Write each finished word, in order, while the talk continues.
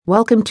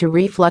Welcome to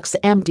Reflux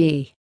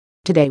MD.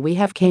 Today we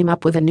have came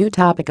up with a new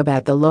topic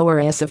about the lower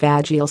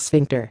esophageal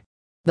sphincter.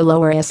 The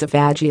lower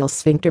esophageal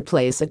sphincter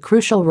plays a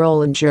crucial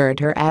role in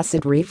GERD or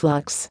acid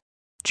reflux.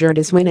 GERD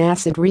is when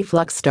acid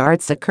reflux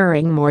starts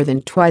occurring more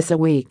than twice a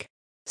week.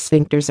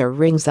 Sphincters are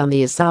rings on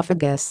the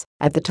esophagus,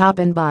 at the top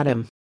and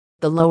bottom.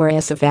 The lower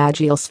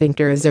esophageal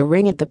sphincter is a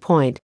ring at the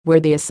point where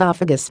the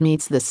esophagus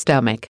meets the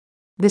stomach.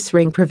 This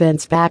ring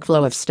prevents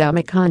backflow of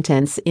stomach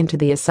contents into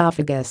the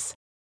esophagus.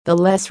 The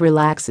less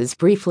relaxes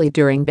briefly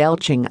during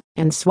belching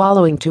and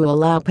swallowing to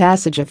allow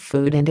passage of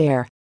food and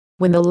air.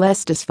 When the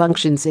less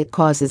dysfunctions, it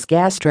causes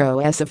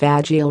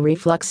gastroesophageal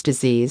reflux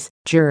disease,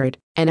 GERD,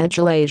 and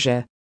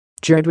achalasia.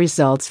 GERD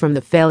results from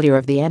the failure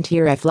of the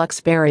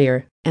anti-reflux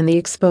barrier and the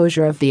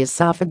exposure of the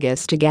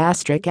esophagus to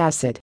gastric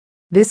acid.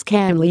 This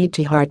can lead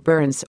to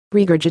heartburns,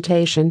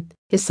 regurgitation,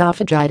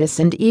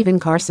 esophagitis, and even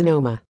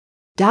carcinoma.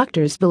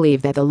 Doctors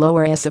believe that the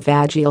lower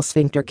esophageal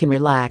sphincter can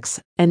relax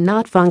and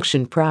not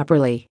function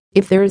properly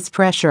if there is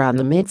pressure on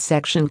the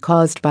midsection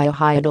caused by a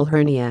hiatal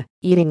hernia,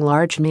 eating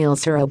large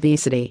meals, or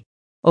obesity.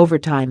 Over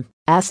time,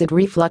 acid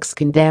reflux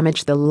can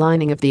damage the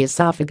lining of the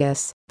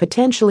esophagus,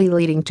 potentially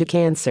leading to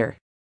cancer.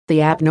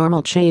 The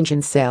abnormal change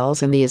in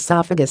cells in the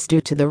esophagus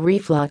due to the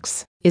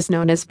reflux is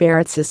known as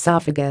Barrett's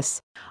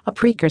esophagus, a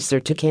precursor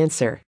to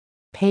cancer.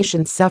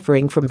 Patients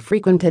suffering from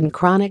frequent and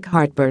chronic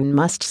heartburn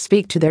must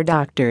speak to their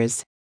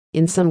doctors.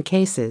 In some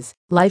cases,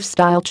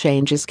 lifestyle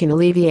changes can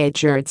alleviate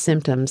GERD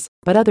symptoms,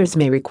 but others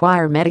may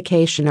require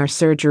medication or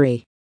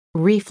surgery.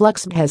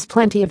 Reflux has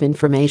plenty of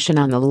information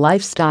on the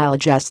lifestyle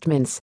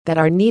adjustments that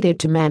are needed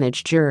to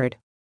manage GERD.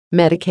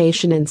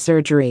 Medication and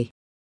surgery.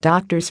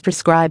 Doctors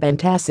prescribe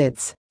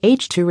antacids,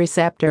 H2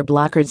 receptor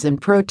blockers, and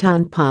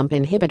proton pump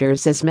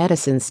inhibitors as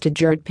medicines to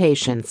GERD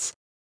patients.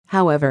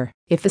 However,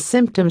 if the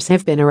symptoms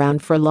have been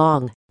around for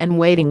long and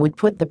waiting would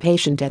put the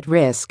patient at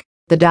risk,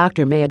 the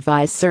doctor may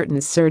advise certain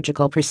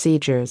surgical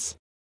procedures.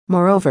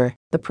 Moreover,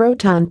 the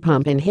proton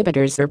pump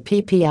inhibitors or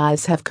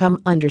PPIs have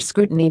come under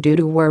scrutiny due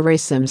to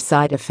worrisome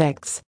side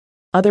effects.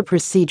 Other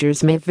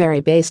procedures may vary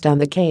based on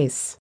the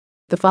case.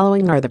 The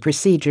following are the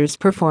procedures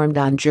performed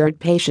on GERD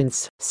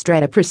patients.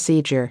 Stretta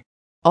procedure.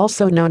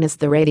 Also known as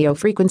the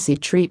radiofrequency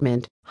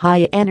treatment,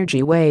 high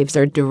energy waves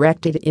are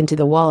directed into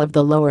the wall of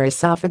the lower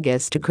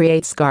esophagus to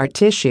create scar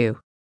tissue.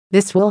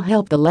 This will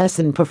help the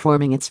lesion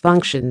performing its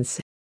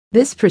functions.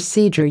 This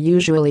procedure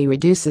usually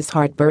reduces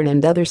heartburn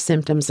and other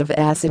symptoms of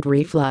acid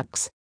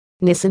reflux.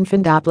 Nissen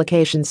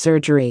fundoplication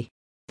surgery.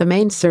 The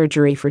main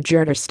surgery for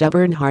GERD or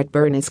stubborn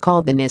heartburn is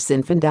called the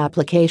Nissen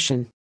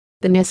fundoplication.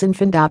 The Nissen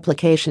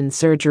fundoplication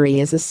surgery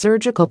is a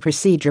surgical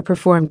procedure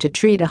performed to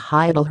treat a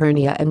hiatal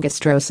hernia and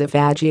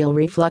gastroesophageal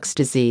reflux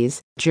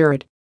disease,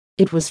 GERD.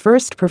 It was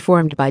first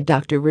performed by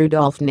Dr.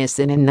 Rudolf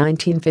Nissen in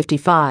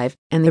 1955,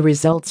 and the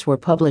results were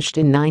published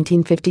in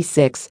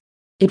 1956.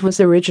 It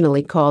was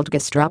originally called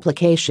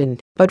gastroplication,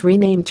 but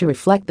renamed to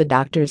reflect the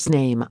doctor's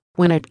name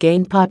when it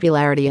gained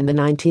popularity in the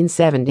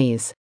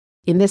 1970s.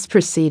 In this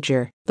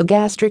procedure, the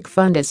gastric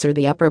fundus, or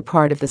the upper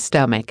part of the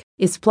stomach,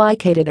 is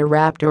plicated or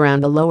wrapped around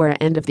the lower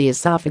end of the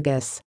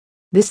esophagus.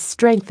 This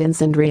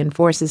strengthens and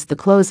reinforces the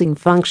closing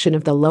function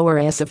of the lower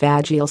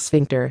esophageal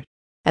sphincter.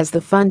 As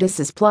the fundus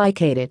is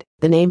plicated,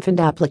 the name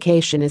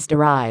fundoplication is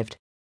derived.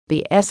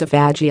 The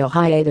esophageal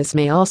hiatus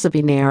may also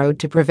be narrowed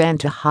to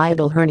prevent a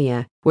hiatal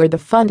hernia, where the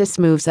fundus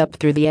moves up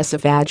through the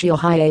esophageal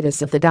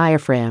hiatus of the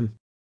diaphragm.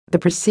 The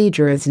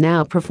procedure is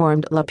now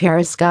performed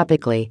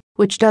laparoscopically,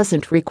 which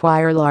doesn't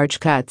require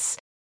large cuts.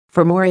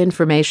 For more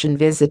information,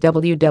 visit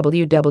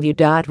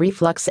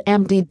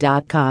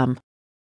www.refluxmd.com.